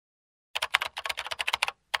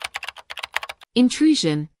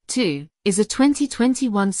Intrusion, 2, is a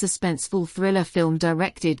 2021 suspenseful thriller film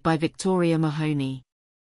directed by Victoria Mahoney.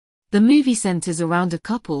 The movie centers around a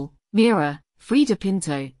couple, Mira, Frida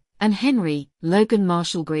Pinto, and Henry, Logan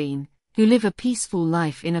Marshall Green, who live a peaceful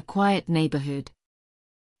life in a quiet neighborhood.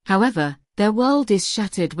 However, their world is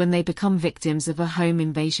shattered when they become victims of a home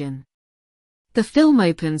invasion. The film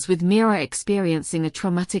opens with Mira experiencing a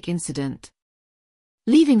traumatic incident,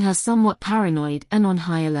 leaving her somewhat paranoid and on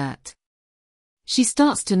high alert. She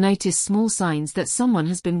starts to notice small signs that someone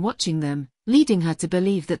has been watching them, leading her to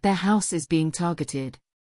believe that their house is being targeted.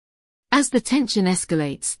 As the tension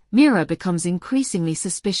escalates, Mira becomes increasingly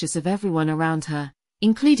suspicious of everyone around her,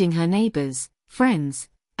 including her neighbors, friends,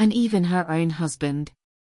 and even her own husband.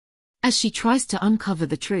 As she tries to uncover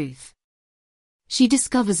the truth, she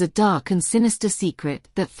discovers a dark and sinister secret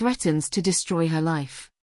that threatens to destroy her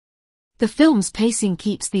life. The film's pacing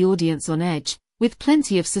keeps the audience on edge, with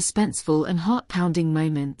plenty of suspenseful and heart-pounding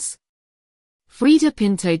moments. Frida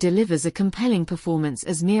Pinto delivers a compelling performance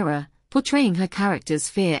as Mira, portraying her character's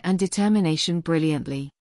fear and determination brilliantly.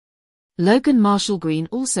 Logan Marshall Green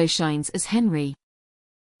also shines as Henry,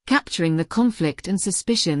 capturing the conflict and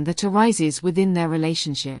suspicion that arises within their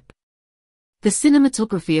relationship. The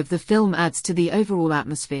cinematography of the film adds to the overall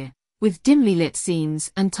atmosphere, with dimly lit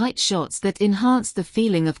scenes and tight shots that enhance the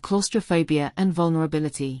feeling of claustrophobia and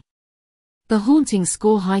vulnerability. The haunting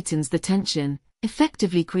score heightens the tension,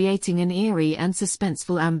 effectively creating an eerie and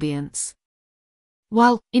suspenseful ambience.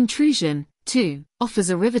 While Intrusion, 2, offers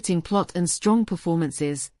a riveting plot and strong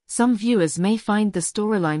performances, some viewers may find the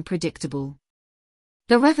storyline predictable.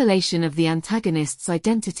 The revelation of the antagonist's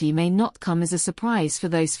identity may not come as a surprise for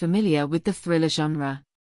those familiar with the thriller genre.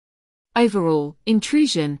 Overall,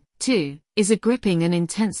 Intrusion, 2, is a gripping and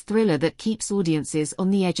intense thriller that keeps audiences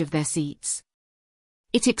on the edge of their seats.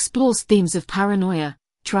 It explores themes of paranoia,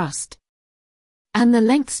 trust, and the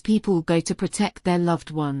lengths people go to protect their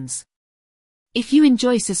loved ones. If you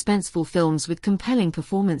enjoy suspenseful films with compelling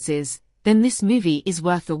performances, then this movie is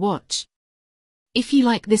worth a watch. If you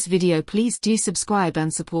like this video, please do subscribe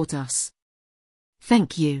and support us.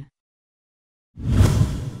 Thank you.